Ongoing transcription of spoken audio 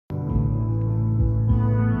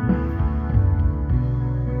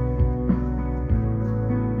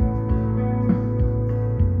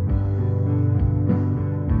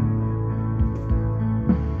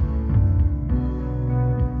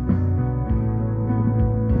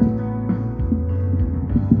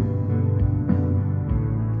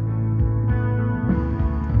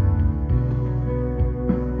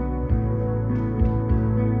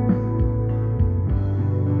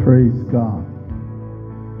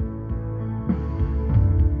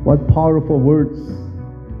What powerful words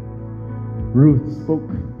Ruth spoke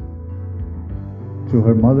to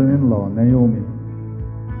her mother-in-law, Naomi.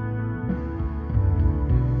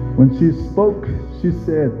 When she spoke, she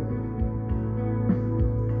said,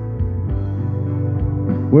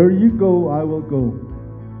 "Where you go, I will go.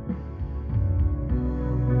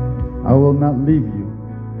 I will not leave you."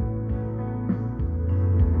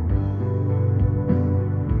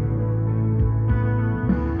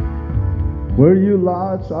 Where you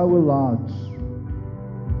lodge, I will lodge.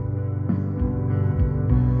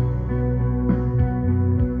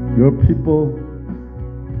 Your people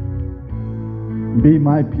be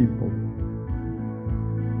my people.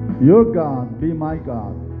 Your God be my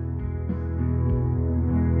God.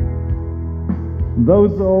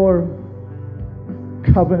 Those are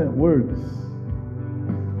covenant words.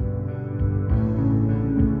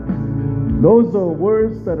 Those are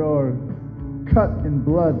words that are cut in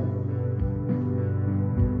blood.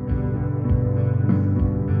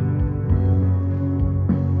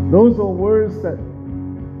 Those are words that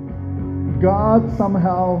God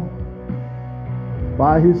somehow,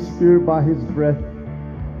 by His Spirit, by His breath,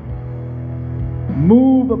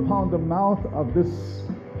 move upon the mouth of this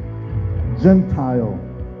Gentile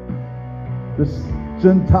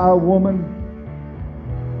woman.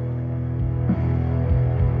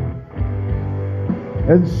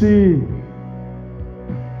 And she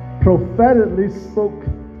prophetically spoke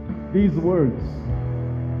these words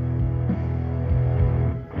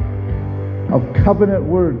of covenant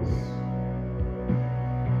words.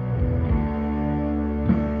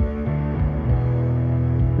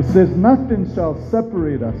 It says, "Nothing shall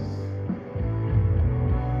separate us."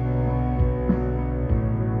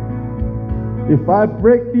 If I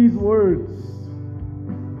break these words,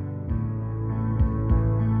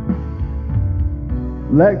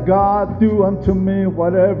 let God do unto me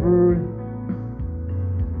whatever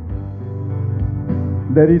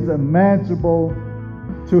that is imaginable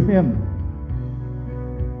to Him.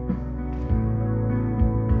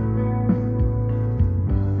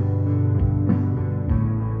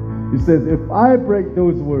 He says, if I break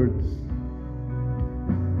those words,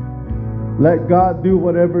 let God do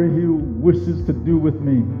whatever He wishes to do with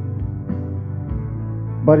me.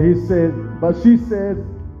 But she says,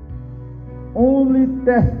 only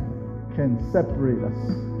death can separate us.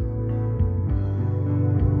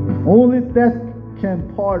 Only death can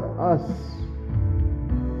part us.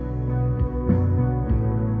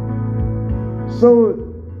 So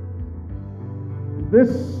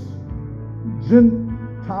this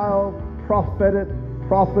Gentile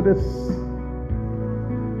prophetess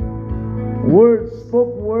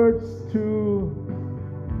spoke words to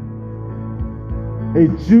a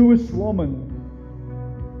Jewish woman,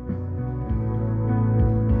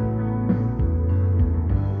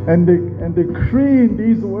 and decreeing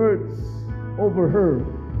these words over her.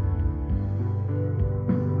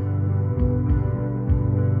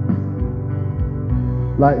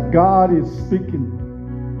 Like God is speaking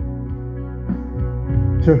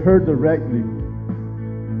to her directly.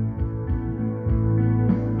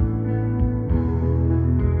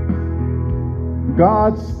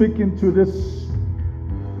 God speaking to this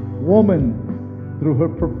woman through her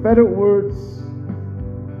prophetic words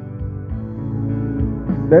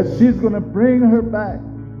that she's going to bring her back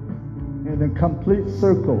in a complete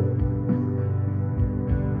circle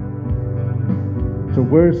to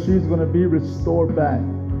where she's going to be restored back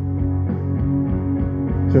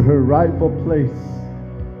to her rightful place.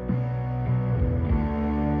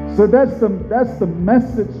 So that's the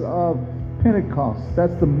message of Pentecost.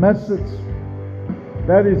 That's the message.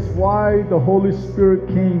 That is why the Holy Spirit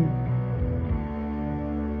came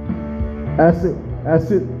as it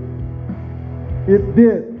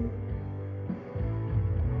did.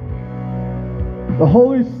 The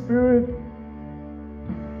Holy Spirit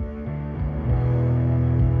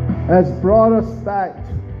has brought us back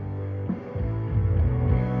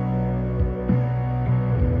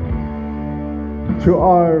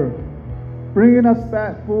bringing us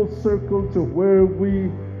back full circle to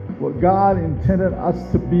what God intended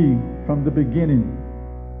us to be from the beginning.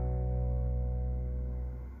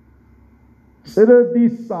 Sira di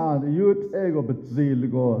sad yut ego betzil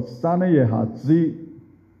go sanaye hatzi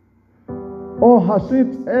o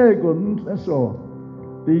hasit ego nso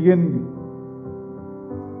digin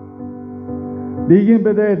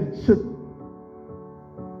beder shit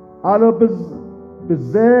arabz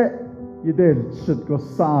beze yeder shit go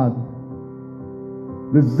sad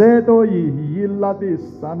beze do yilla di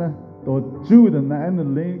sana do juda na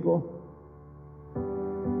en lingo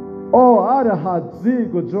o ara hatzi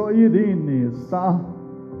go jo yidini sa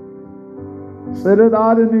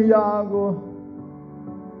Seredar ni yago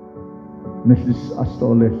Nishis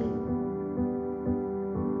astoles.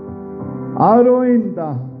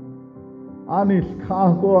 Aroinda anis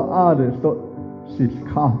kago ares to sis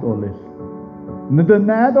katoles.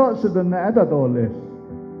 Nidanado sidanadadoles.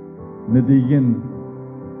 Nidigin.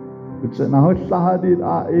 It's an ahadid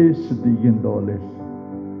a sidigin doles.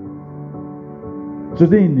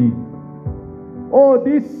 Judini. Oh,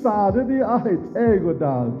 this Saturday ahit ego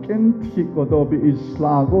da kentiko dobi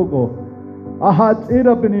islagogo. Ahat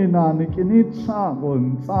irabinina nikinitsa go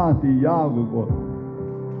nsati yago.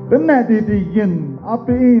 Benedi digin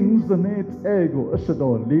apin zanit ego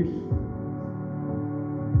asadolis.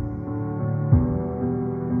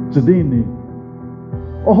 Judini.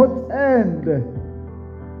 Ohot end.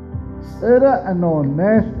 Sera anon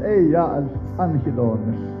nest eya al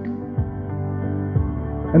anhidonis.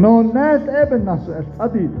 En on net eben as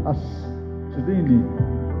adit as Judini.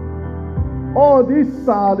 Oh, this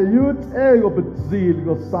sad youth ego betzil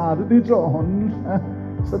go sad di john.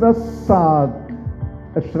 So that's sad.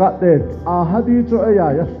 It's got that. Hadi jo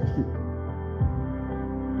ya yasti.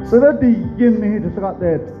 So that the yin it's got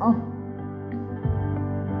that.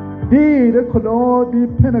 The kolo di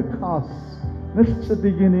Pentecost. Nishcha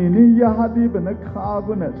di gini ni yahadi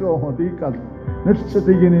benakago net jo hodi kas.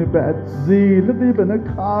 Nishchadigini bet zeal di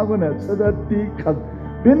benakagonet so that the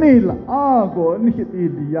binil ago nihiti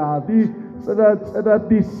yadi so that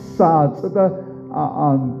the sad so that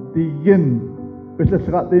the yin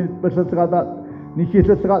besrat that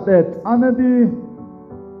nihitrat that anadi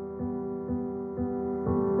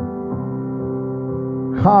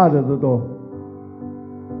khada do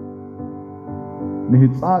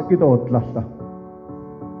nihitsa kidot lasta.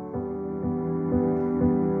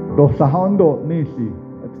 So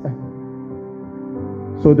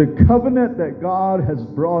the covenant that God has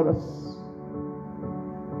brought us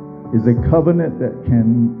is a covenant that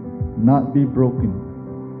cannot be broken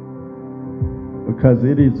because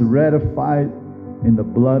it is ratified in the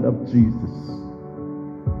blood of Jesus.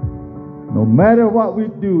 No matter what we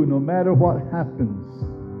do, no matter what happens,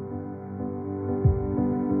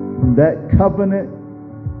 that covenant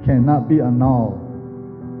cannot be annulled.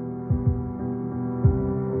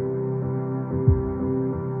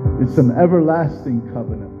 It's an everlasting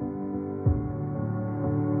covenant.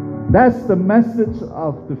 That's the message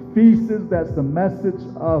of the feasts. That's the message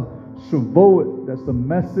of Shavuot. That's the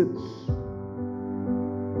message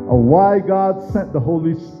of why God sent the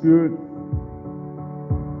Holy Spirit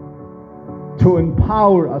to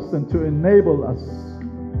empower us and to enable us.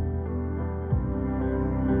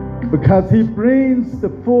 Because He brings the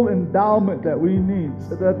full endowment that we need.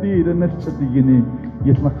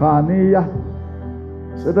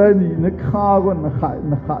 So then nakago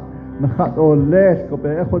nakat o les ko be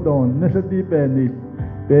echodon nesati be ni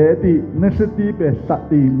be di nesati be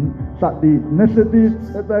sati nesati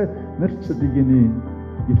sata nesati gini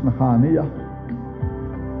ismahaniya.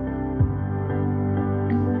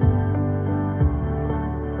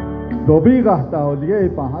 Dobiga ta o liye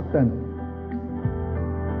pahatan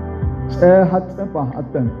hatan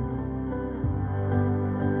pahatan.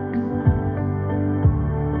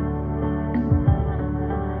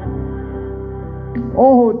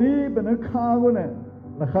 Oh, di benakagonet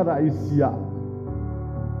nakara isya.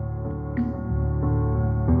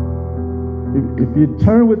 If you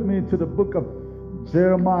turn with me to the book of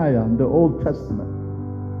Jeremiah in the Old Testament,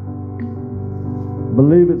 I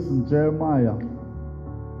believe it's in Jeremiah.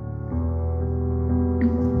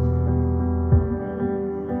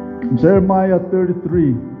 Jeremiah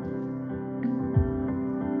 33.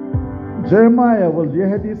 Jeremiah was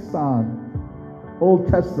Yehedi's son, Old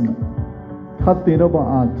Testament. Khatino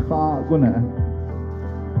ba tha guna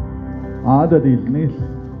adadis nis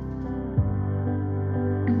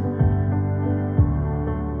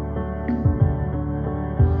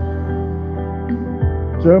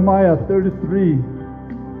Jeremiah 33.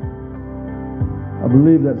 I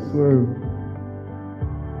believe that's where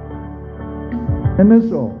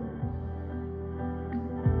initial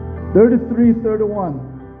 33:31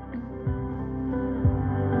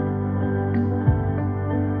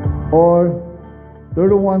 or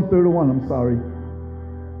 31:31, I'm sorry.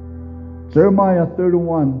 Jeremiah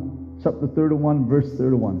 31, chapter 31, verse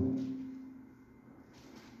 31.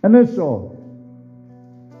 And it so,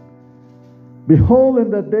 behold, in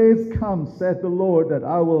the days come, saith the Lord, that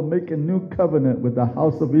I will make a new covenant with the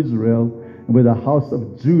house of Israel and with the house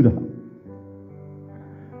of Judah.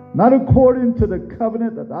 Not according to the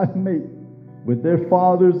covenant that I made with their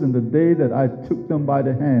fathers in the day that I took them by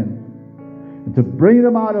the hand, and to bring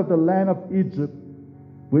them out of the land of Egypt,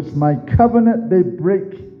 which my covenant they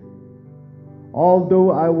break,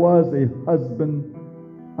 although I was a husband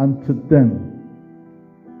unto them,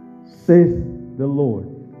 saith the Lord.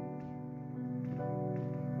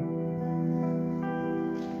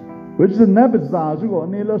 Which the Nebuchadnezzar go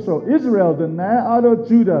nila so Israel the na ado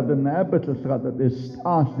Judah the Nebuchadnezzar that is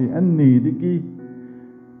asli and needigi.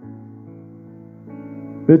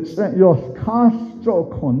 Which your cast jo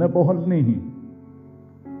konne bohol nihi.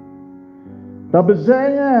 Da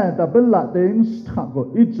bezaya da bella den strago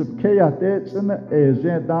Egypt kaya det in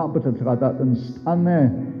Asia da Nebuchadnezzar that in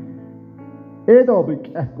stane. Edo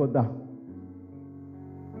bik ekoda.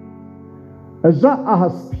 As that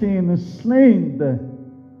has been slain the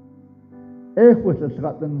with a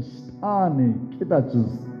threatened stani,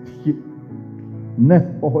 Kitach's net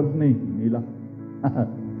all nila.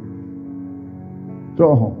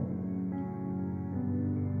 So,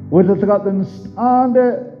 with a threatened stani,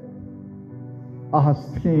 I has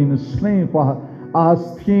been slain for I has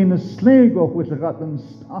been slain of with a threatened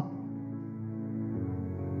stan.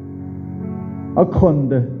 A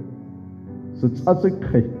conde, such as a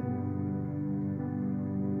cake.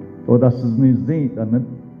 So that's his name, and it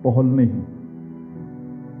bohol.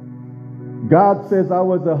 God says, I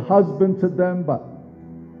was a husband to them, but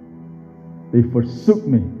they forsook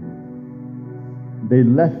me. They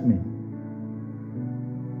left me.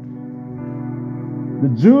 The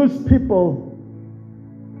Jewish people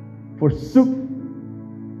forsook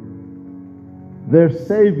their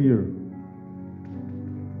Savior.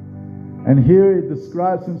 And here he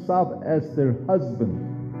describes himself as their husband.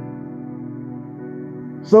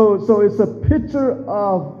 So it's a picture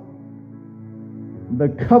of the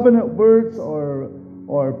covenant words or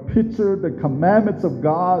picture the commandments of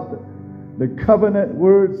God, the covenant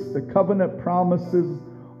words, the covenant promises,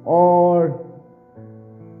 or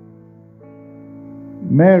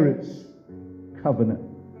marriage covenant.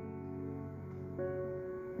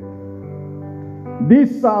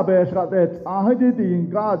 This sabe rat et ahdi din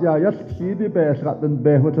God ya yasti be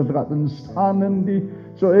behut ratten stanen di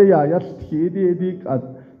so ya yasti di at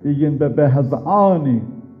digin be hazani.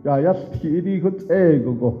 Ja, just die gut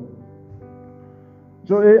ego.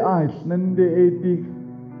 So ais nende edik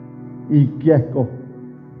igeko.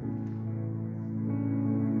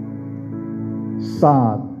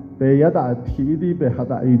 Sad be yada tidi be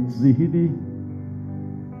hada itzihidi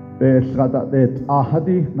be shada det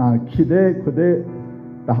ahadi na kide kude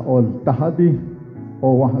tahol tahadi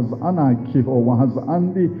o wahaz ana ki o wahaz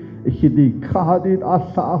andi ihidi kahadid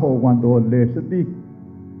asa ho wando lesdi.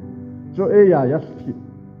 So ya yasti.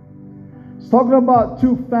 It's talking about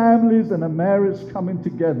two families and a marriage coming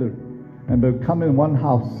together and becoming one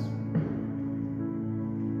house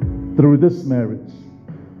through this marriage.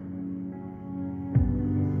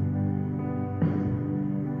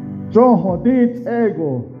 John did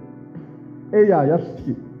ego eya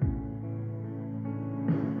yasti.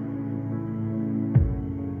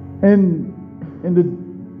 In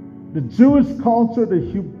the Jewish culture, the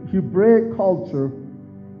Hebraic culture,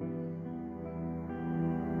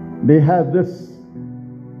 they have this,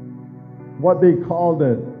 what they call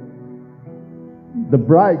the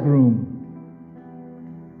bridegroom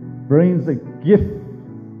brings a gift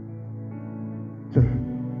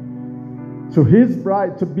to his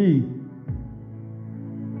bride to be.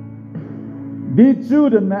 The Jew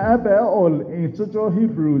the na be all in so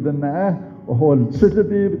Hebrew the na whole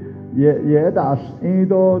chitty ye das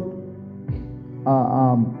indo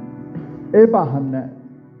ebahan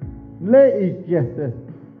le igete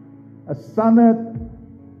a sanat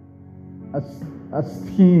a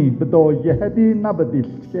scheme, but though Yehedi Nabadis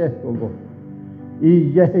Chekogo,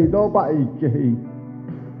 E Yehido by Kehi,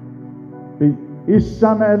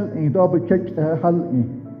 Ishanel in Dobekek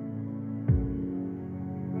Halin.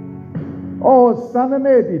 Oh,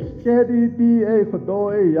 Sananedis, Chedi di a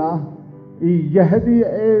Kodoya, E Yehedi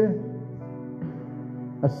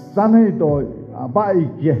a Sanado by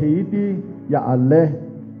Yehidi, Ya Ale.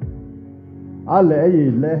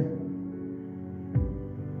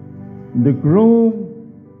 The groom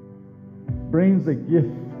brings a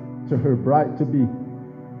gift to her bride to be.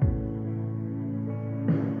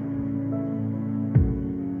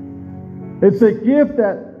 It's a gift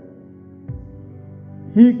that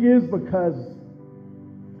he gives because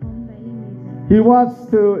he wants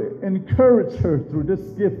to encourage her through this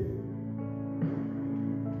gift.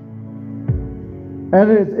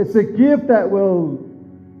 And it's a gift that will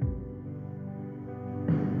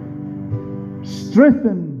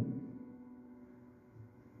strengthen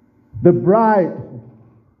the bride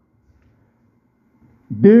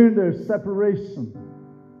during their separation.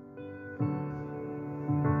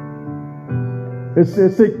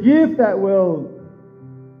 It's a gift that will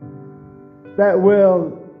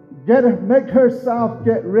make herself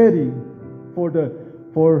get ready for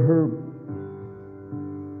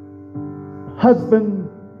husband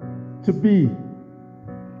to be.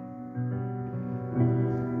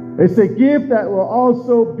 It's a gift that will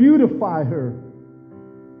also beautify her.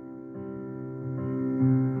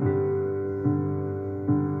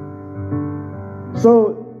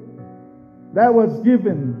 So that was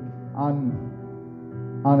given on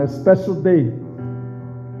a special day.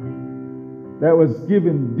 That was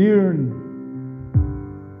given during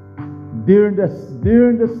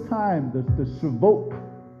this time, the Shavuot,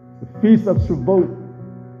 the Feast of Shavuot,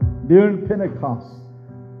 during Pentecost.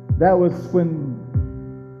 That was when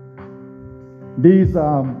these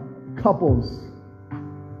couples,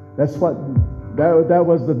 that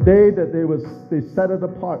was the day that they set it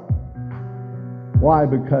apart. Why?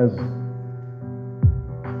 Because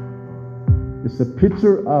it's a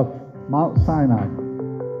picture of Mount Sinai,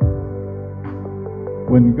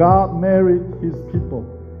 when God married his people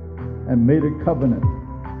and made a covenant.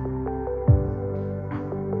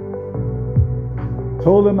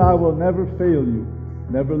 Told him, I will never fail you,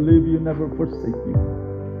 never leave you, never forsake you.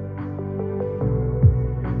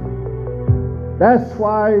 That's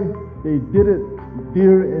why they did it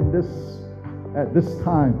at this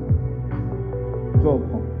time.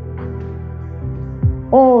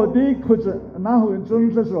 Oh, they could now in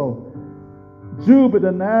Jube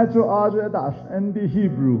the natural Aja and the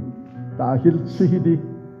Hebrew, the Hil Shihidi,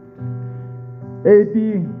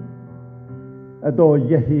 Adi Ado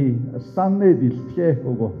Yehi, a Sunday this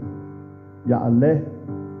Tiehogo, Yale.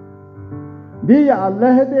 Di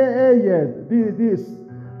Yale de this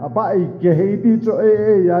about a Gehedi to a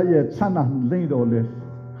Chana Lido.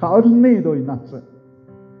 How do Nido in that?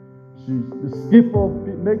 This gift will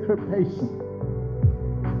make her patient.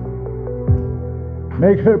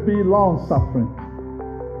 Make her be long-suffering.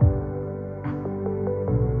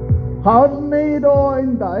 How do Nido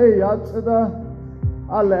in the Ayachada?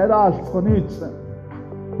 I'll let us finish.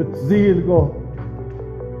 But zeal go.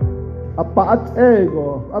 A pat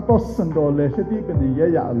ego, a bossando, let it even the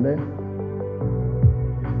Yale.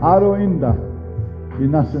 Aro inda,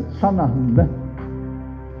 in us Shanahunle.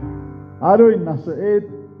 Aro in us eight.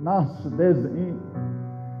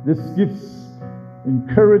 This gives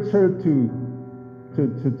encourage her to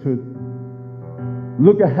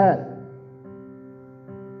look ahead,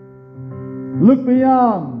 look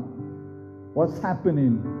beyond what's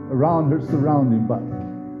happening around her surrounding. But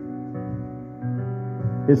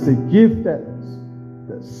it's a gift that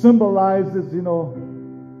symbolizes,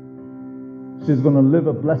 she's going to live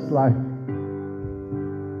a blessed life.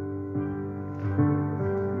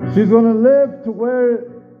 She's going to live to where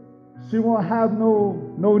she won't have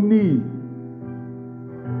no need.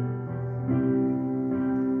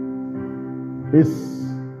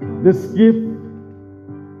 This gift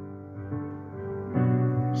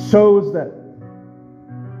shows that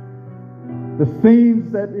the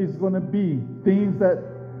things that is going to be,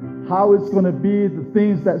 how it's going to be, the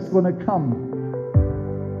things that's going to come.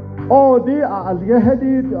 Oh, they are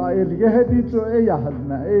al-Yehedi to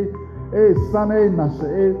Eyahadna, Sane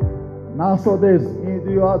Nashe. Naso des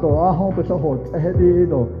idio do ahon beta hot ehedi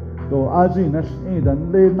do aji nash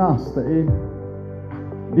idan le nasta e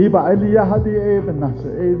diba eliya hadi e benas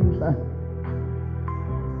e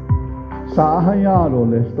sahaya lo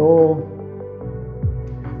le to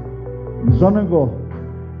zonago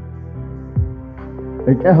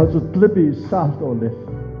ek ehot tlipi sahto le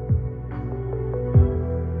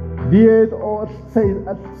diet or say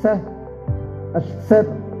at set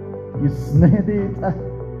is nedi.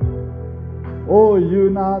 Oh, you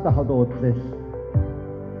not the Hadotless.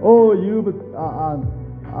 Oh, you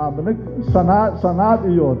Sanat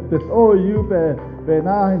Yot. Oh, you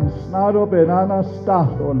Benahin Snaro Benana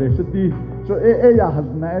Start or Leshati. So Eya has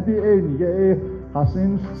Nadi A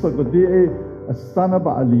Hasin Sagodi a son of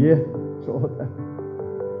Ali.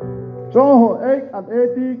 So Egg at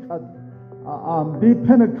Edik at the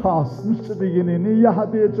Pentecost, Mr. Beginning,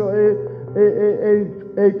 Yahadi to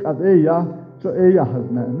Egg at Eya.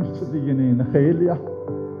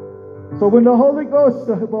 So when the Holy Ghost,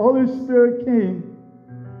 the Holy Spirit came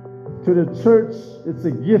to the church, it's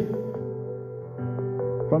a gift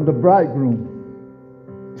from the bridegroom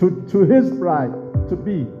to his bride to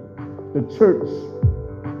be the church.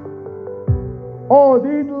 Oh,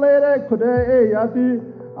 the lady could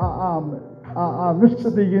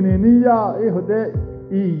Mr. Beginning,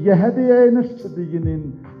 Mr.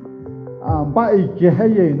 Beginning, by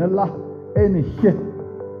Gehayen.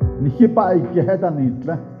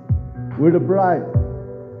 We're the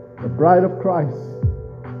bride of Christ.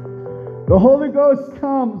 The Holy Ghost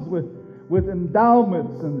comes with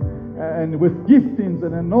endowments and with giftings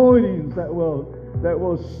and anointings that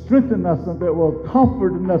will strengthen us and that will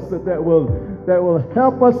comfort us, that will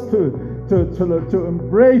help us to to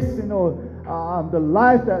embrace, the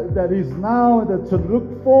life that is now, that to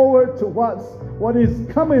look forward to what is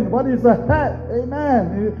coming, what is ahead.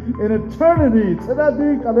 Amen. In eternity.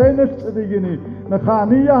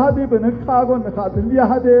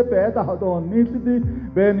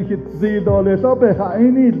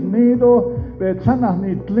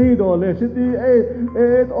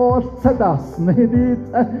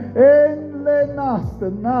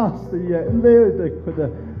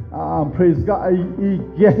 Praise God.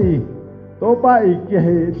 Toba ike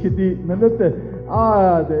chidi nalute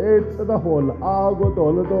the eight the whole ago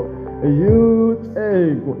dolo you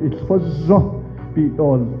ego it was be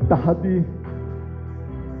dol tahadi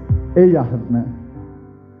eyahna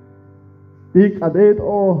dik adet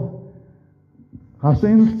o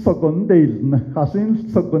hasin sokondel hasin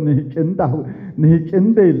sokoni kenda ni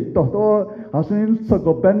kendel to hasin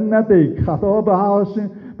sokobenna de khato ba hasin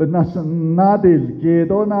But nadil,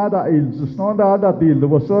 gedo nada il, no nada dil,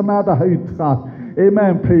 was so nada hitrat.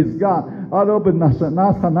 Amen. Praise God. Aro ben nasa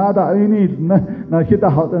nada inid na hita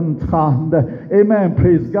hot and trand. Amen.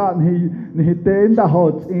 Praise God. He in the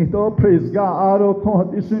hot. Ito praise God. Aro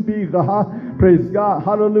kon isin bi gaha. Praise God.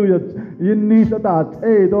 Hallelujah. In need that.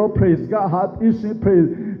 Edo praise God. Hat isin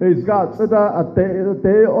praise God. Sada a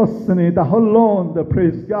day osni the holon the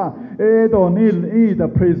praise God. Edo nil the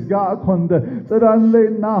praise God. Konde sada le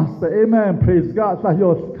nasta. Amen. Praise God. Sa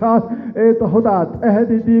yos kat. Edo hodat.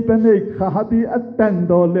 Ehdi di benik hadi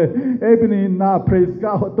attendole. Ebony na praise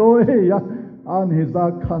God. Do ya on his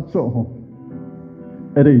control.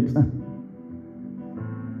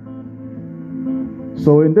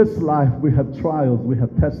 So in this life we have trials, we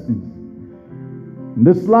have testings. In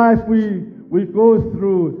this life we go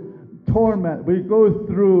through torment, we go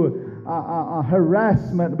through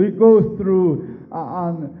harassment, we go through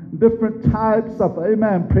different types of,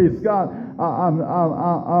 amen, praise God,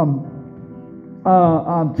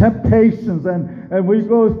 temptations, and we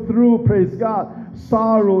go through, praise God,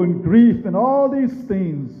 sorrow and grief and all these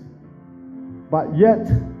things. But yet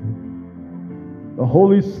the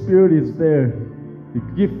Holy Spirit is there. The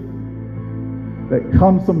gift that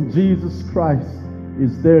comes from Jesus Christ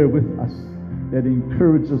is there with us, that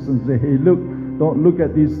encourages us and say, hey, look, don't look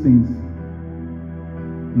at these things.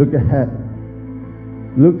 Look ahead.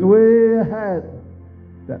 Look way ahead,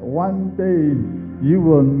 that one day you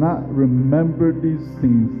will not remember these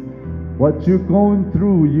things. What you're going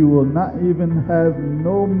through, you will not even have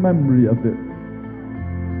no memory of it.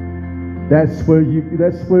 That's where you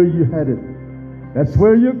headed. That's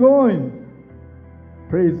where you're going.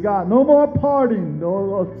 Praise God. No more partying.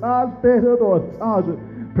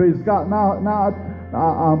 Praise God. Now,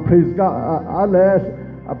 praise God.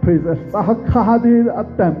 Praise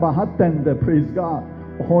God.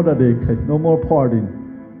 No more partying.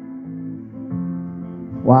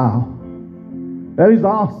 Wow. That is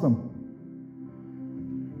awesome.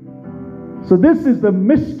 So this is the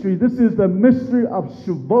mystery. This is the mystery of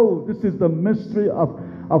Shavuot. This is the mystery of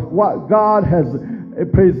what God has,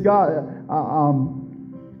 praise God,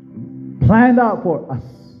 planned out for us.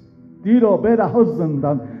 Diro better husband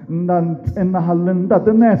than in the halenda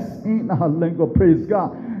the nest in the halengo, praise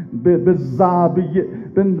God.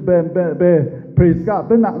 Praise God.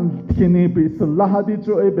 Ben not kini be salahadi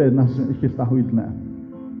jo ebe nasun ikisahuilna.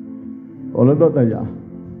 Oladodaya.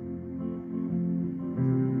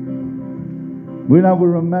 We now will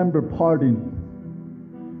remember parting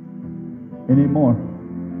anymore,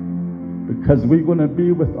 because we're going to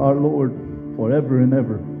be with our Lord forever and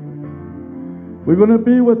ever. We're going to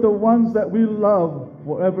be with the ones that we love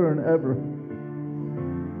forever and ever.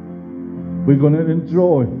 We're going to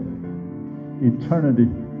enjoy eternity.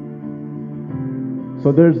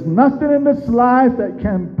 So there's nothing in this life that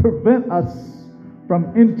can prevent us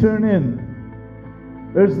from entering in.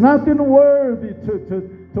 There's nothing worthy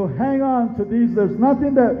to hang on to these. There's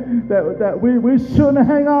nothing that we shouldn't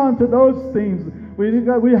hang on to those things.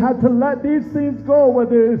 We had to let these things go,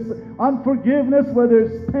 whether it's unforgiveness, whether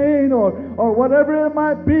it's pain or whatever it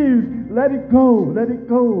might be. Let it go,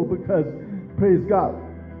 because praise God.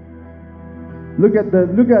 Look at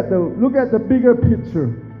the bigger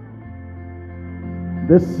picture.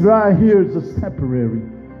 This right here is just temporary.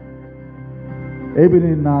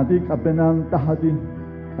 Ebini nadi kapenan tahadi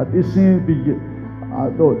at isin bigi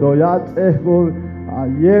doyat ego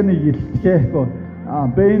yeni yilkego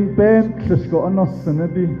ben klisko anos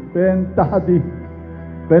senedi ben tahadi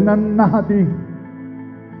benan nahadi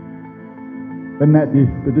benadi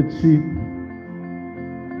beduchi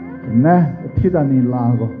ne tidani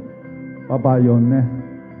lago babayone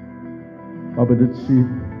babeduchi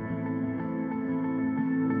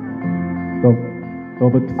do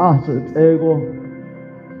but ego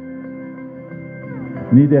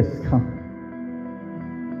Ni deska.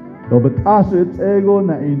 Do betas it ego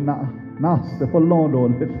na ina nas the follow do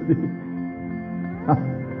letdi.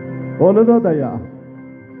 Olo do daya.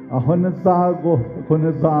 Ahonazago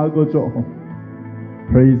jo.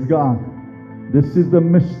 Praise God. This is the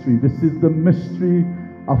mystery. This is the mystery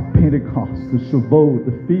of Pentecost, the Shavuot,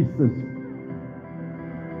 the feasts.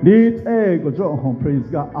 Need ego jo. Praise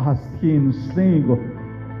God. Askin slingo.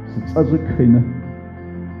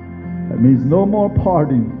 That means no more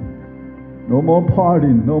partying, no more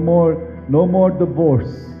partying, no more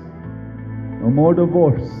divorce, no more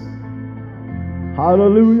divorce.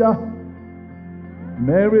 Hallelujah.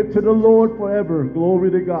 Married to the Lord forever.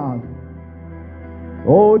 Glory to God.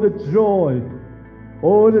 Oh, the joy.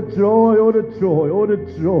 Oh, the joy. Oh, the joy. Oh, the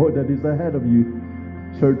joy that is ahead of you.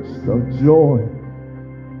 Church of joy.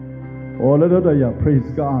 Oh,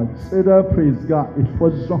 praise God. Say that, praise God. It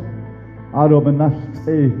was so.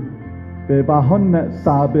 Arobanate. Bebahonnet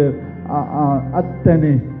sabe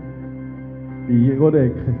atene. Be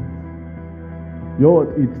godek. Yod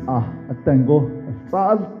it atengo.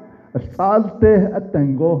 Salte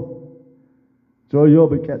atengo. Joyo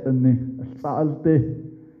beketene. Salte.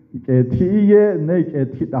 Iketiye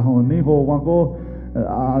naked hit the honey ho wango.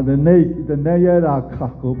 The nayera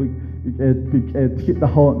kako. It hit the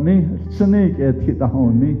honey. Sneak it hit the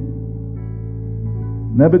honey.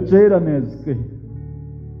 Never jada nezki.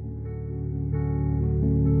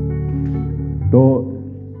 Do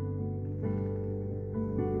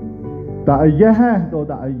da yeh do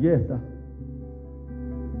da yeh da.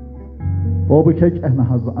 Obi kek en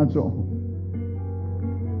hazan ajo.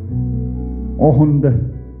 Ohunde.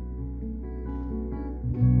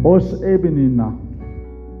 Os ebenina.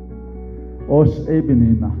 Os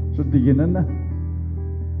ebenina. Så diginene.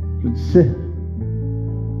 Så se.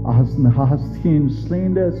 Ahas tiin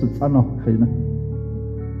slinde så tanokhine.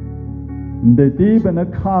 Nde dibene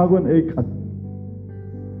kagun ekat.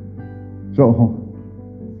 So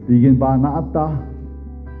digin ba naata.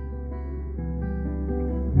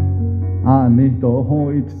 Ni do ho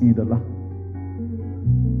it idala.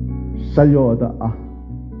 Sayoda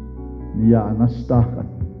niya nastakat.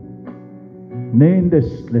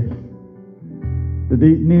 Neindesle. The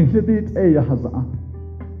nihidit eya haza.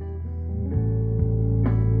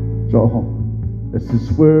 So this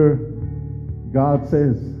is where God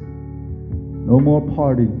says, no more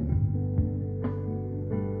partying.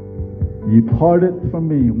 You parted from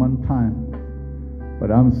me one time,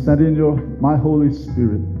 but I'm sending my Holy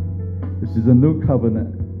Spirit. This is a new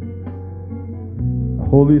covenant. The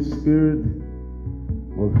Holy Spirit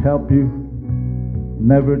will help you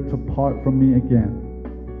never to part from me again.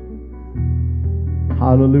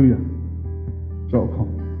 Hallelujah. So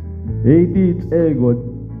edit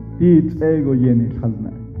ego yeni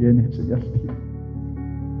khalna yeni chiyasti.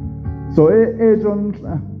 So John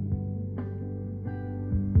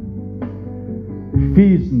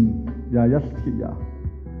Ephesians ya.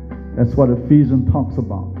 That's what Ephesians talks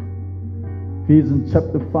about. Ephesians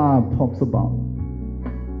chapter 5 talks about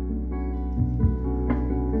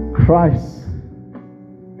Christ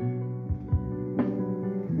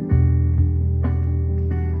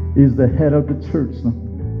is the head of the church.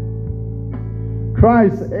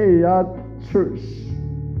 Christ our church.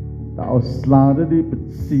 The Auslade but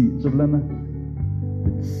see Jolana.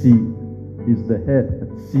 But see is the head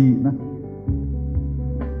at see.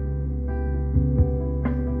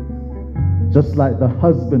 Just like the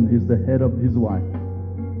husband is the head of his wife.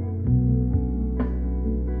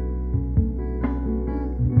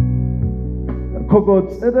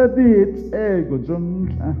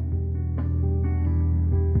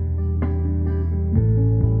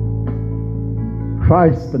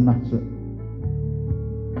 Christ benatze.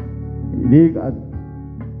 Iligat.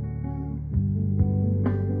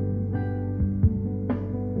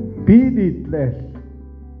 Bidit lesh.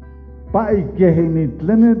 Bai gehenit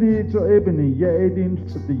lenedi jo ebeni yedin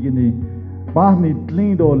stigini. Bahnit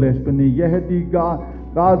lindo lesh beni yehedi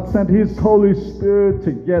God sent His Holy Spirit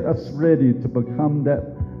to get us ready to become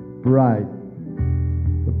that bride,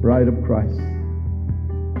 the bride of Christ.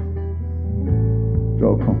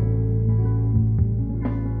 Jokom.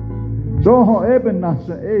 Joho eben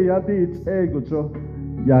nashe yadit ego jo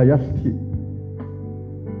ya yasti.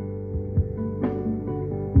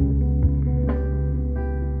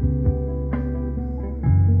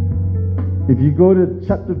 If you go to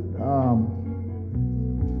chapter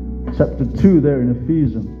 2 there in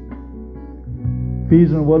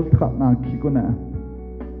Ephesians World Cup na kikona.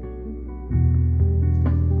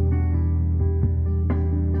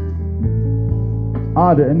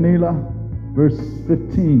 The Enela verse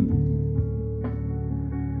 15.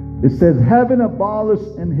 It says, having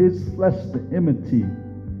abolished in his flesh the enmity,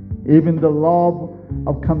 even the law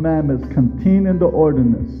of commandments contained in the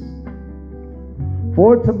ordinance,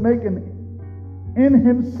 for to make in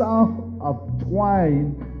himself of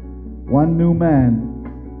Twain one new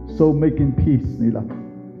man, so making peace. Nila.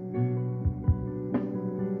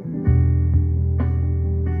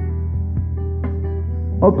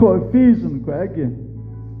 Oko Ephesians ko again.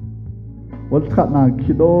 Wal khatna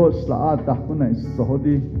kido sla ta kuna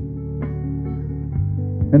sohodi.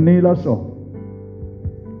 Nila so.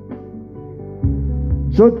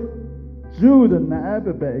 Jude na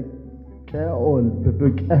abebe ke all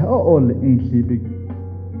bebe ke all in hibig.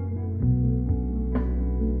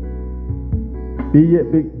 Be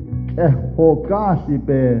it big hogasi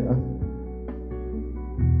be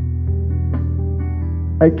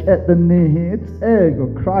at the knee it's ego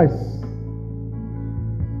Christ.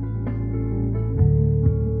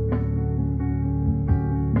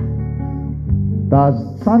 Das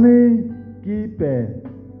sunny gibe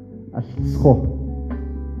as scho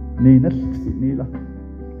ni nesti nila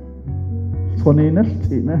scho ni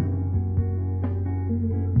nesti ne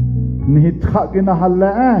ni tkhagina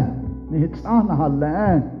hala ni tsana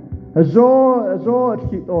hala zo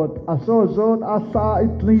khitot zo asa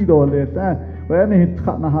itlido leta when ni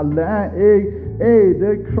tkhana hala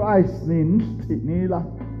the Christ ni nesti nila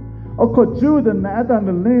oko Jude na dan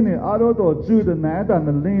lini arodo Jude na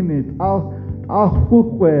dan lini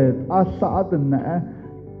ahukwet asa adna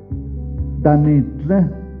danitle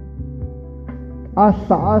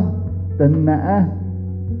asa dana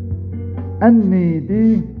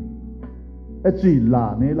annidi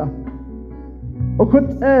ajila nila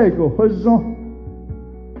okut ego hozo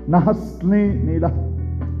nahasli nila.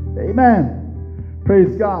 Amen.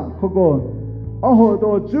 Praise God. Kogo oho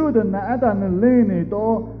do Jude na adan lini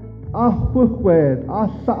do ahukwet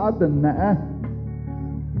asa adna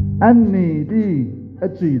annidi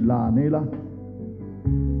ajila nila.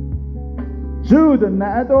 Jude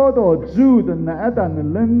na do Jude na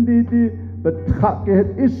adan lindi di betkhake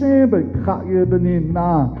isi betkhake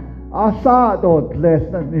benina asa do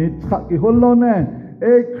lesna ni tkhake holone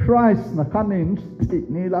Christ na kanin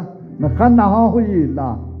nila na kana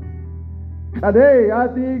hoila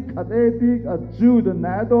kade di a Jude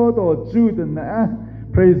na do Jude na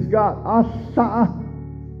praise God asa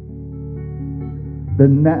the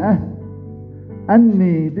na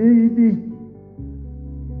annidi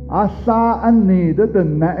asa annida the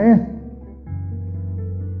na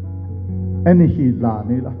anihila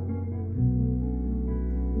nila.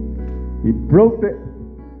 He broke it.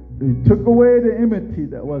 He took away the enmity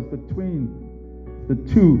that was between the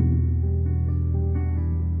two.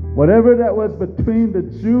 Whatever that was between the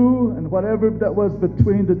Jew and whatever that was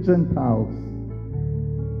between the Gentiles,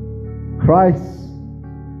 Christ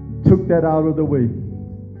took that out of the way.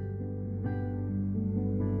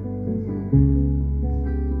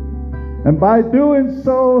 And by doing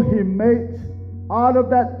so, he made out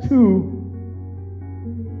of that two,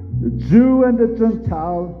 the Jew and the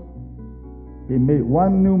Gentile, he made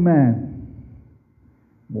one new man.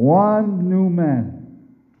 One new man.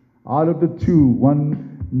 Out of the two,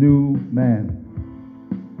 one new man.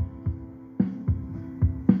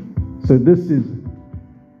 So this is,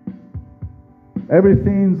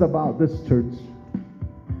 everything's about this church.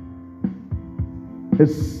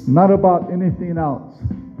 It's not about anything else.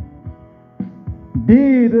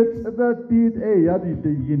 Did it that did a yadi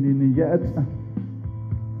in yet.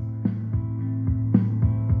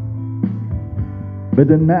 But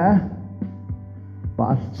the na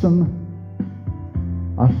passion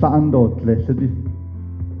asandot lesedi.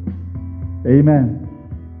 Amen.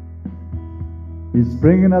 He's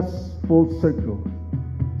bringing us full circle.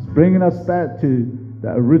 He's bringing us back to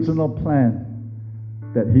the original plan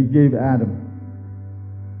that he gave Adam,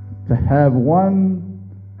 to have one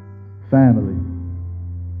family.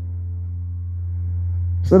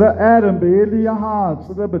 So that Adam be Eliyaha,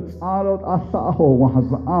 so that betzarot asaho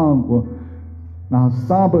wahazango. Now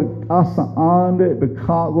sabak asa ande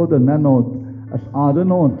bekago the nanot as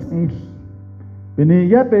adenot is. Bini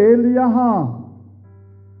ye be Eliyaha.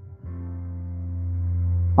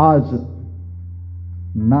 Aj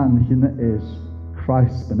nan hina is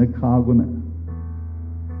Christ benekago ne.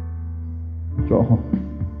 Joho.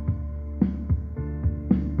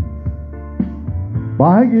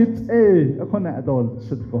 Bahagit akona adol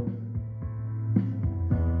sitko.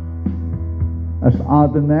 As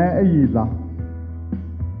adene yila.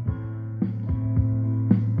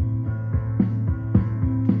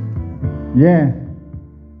 Yeah.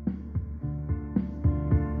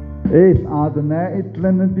 As adene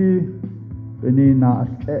itlenedi beni na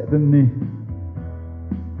asketni.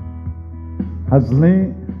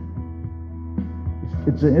 Hazli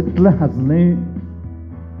It's itla has lain,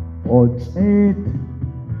 or it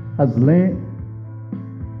has lain.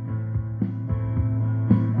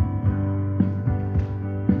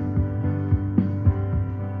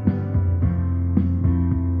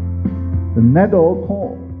 The nedo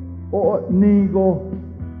ko or nigo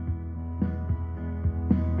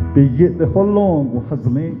be get the holong has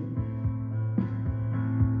lain.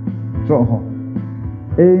 So,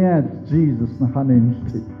 Jesus na hanin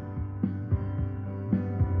ti.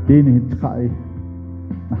 Dini kai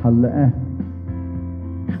na halle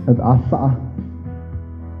at asa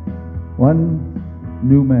one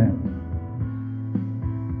new man.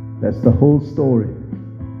 That's the whole story.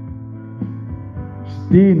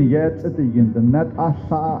 Dini yet at the end the net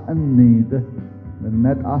asa and need the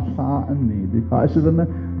net asa and need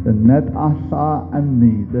the net asa and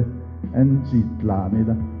need and jitla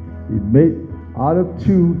nida. He made out of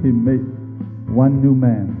two. He made one new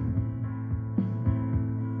man.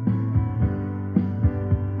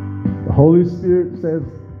 The Holy Spirit says,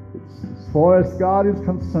 as far as God is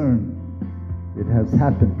concerned, it has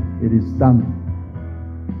happened. It is done.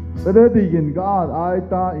 So that in God, I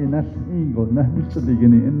thought in that ego, not the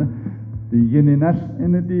beginning in the beginning, not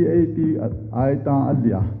in the I thought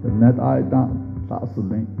Alia, the net I thought that's the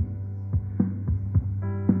link.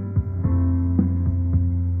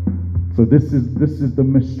 So this is the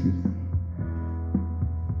mysteries.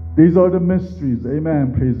 These are the mysteries,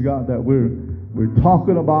 amen, praise God, that we're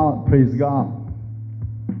talking about, praise God.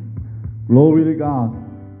 Glory to God.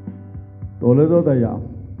 Toledo daya.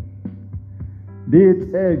 Dit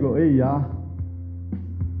ego eya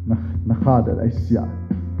nachada aisya.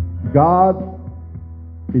 God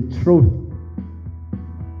betrothed.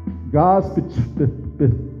 God's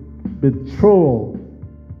betrothal.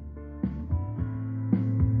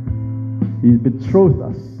 He betrothed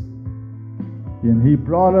us. And He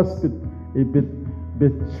brought us a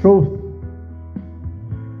betrothed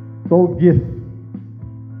gift.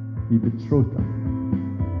 He betrothed us.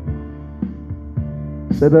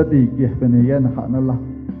 Sedadi gift beniyan hanala.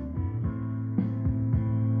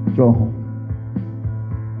 Joho.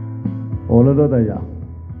 Oladaya.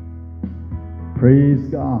 Praise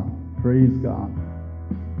God. Praise God.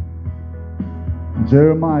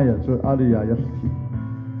 Jeremiah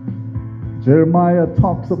Jeremiah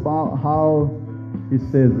talks about how he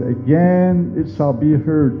says, again it shall be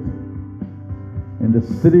heard in the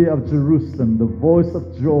city of Jerusalem the voice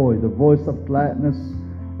of joy, the voice of gladness,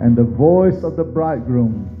 and the voice of the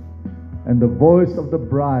bridegroom, and the voice of the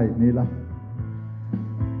bride. Nila.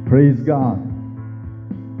 Praise God.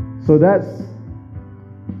 So that's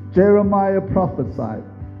Jeremiah prophesied.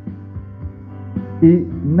 I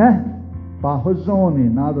ne bahozoni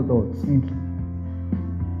nadadot.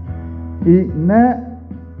 I ne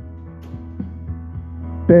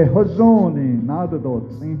behozoni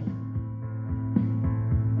nadadot.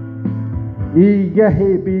 I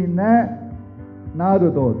yehebi ne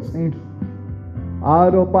nadadot.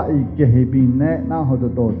 Aroba I yehebi ne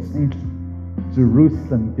nadadot.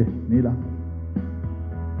 Jerusalem nila.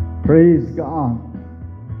 Praise God.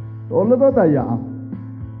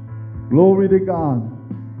 Glory to God.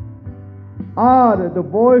 The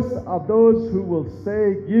voice of those who will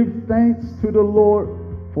say, give thanks to the Lord,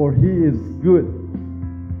 for He is good.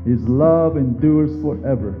 His love endures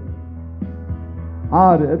forever.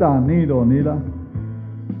 Nido nila.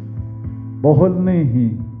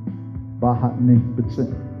 Boholnihi bahatni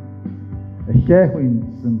bitsin.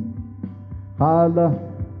 Ehewinsin. Hala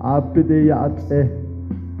abidiyate.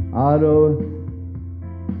 Aro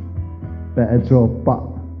be'ejo ba.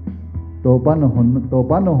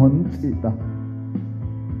 Dobanohon sita.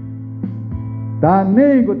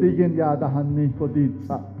 Dani go digin ya dahani go di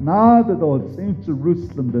nada do in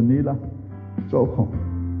Jerusalem the nila. Joko.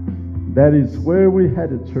 That is where we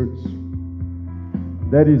headed, church.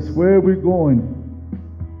 That is where we're going.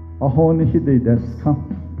 Ahon hide deska.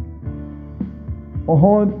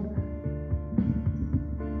 Ahon.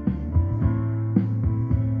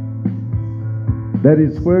 That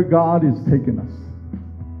is where God is taking us.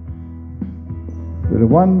 That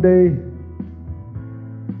one day,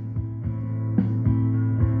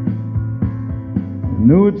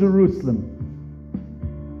 New Jerusalem,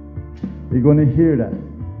 you're going to hear that.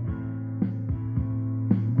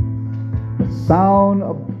 The sound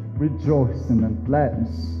of rejoicing and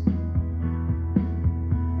gladness.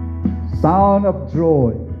 Sound of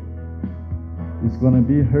joy is going to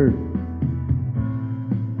be heard.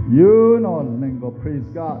 You know, Lingo, praise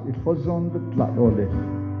God. It was on the Tlatole.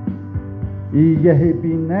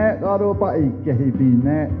 Igehibinet, Aroba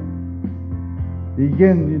Igehibinet.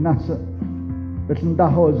 Again,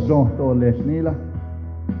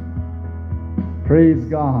 Praise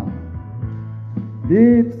God.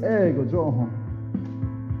 Dit ego John.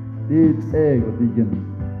 Dit ego digin.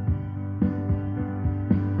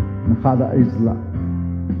 Nakada isla.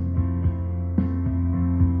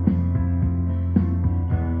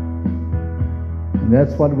 And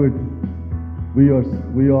that's what we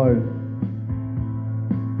are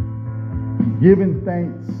giving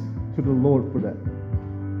thanks to the Lord for that.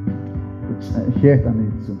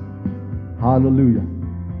 Hallelujah.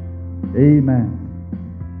 Amen.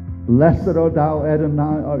 Blessed art thou,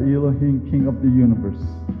 Adonai, our Elohim, King of the universe,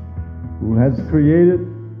 who has created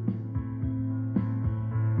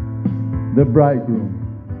the bridegroom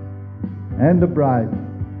and the bride,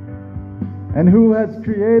 and who has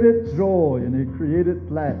created joy and he created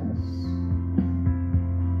gladness.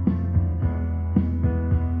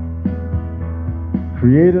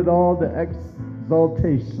 Created all the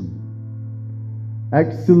exaltation,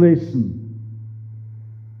 exhalation.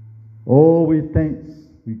 Oh, we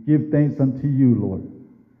give thanks unto you, Lord.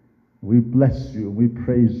 We bless you and we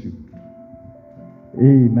praise you.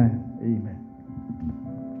 Amen. Amen.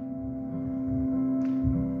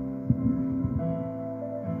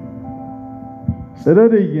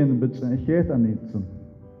 Seredigen bitsen het anitsen.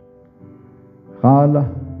 Khala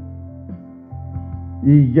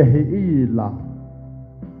I geheila.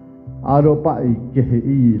 Aro pa I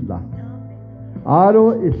geheila.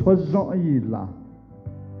 Aro iswazon ila.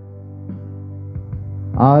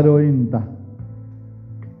 Aro inda.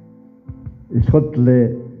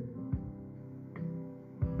 Ishotle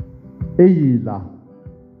ila.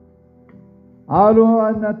 Aro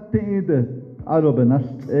anatide. Aro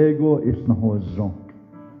benast ego isnahozon.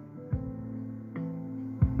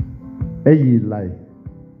 Eilai.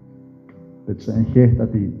 It's a heta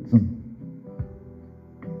ditsen.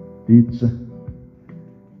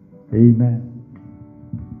 Amen.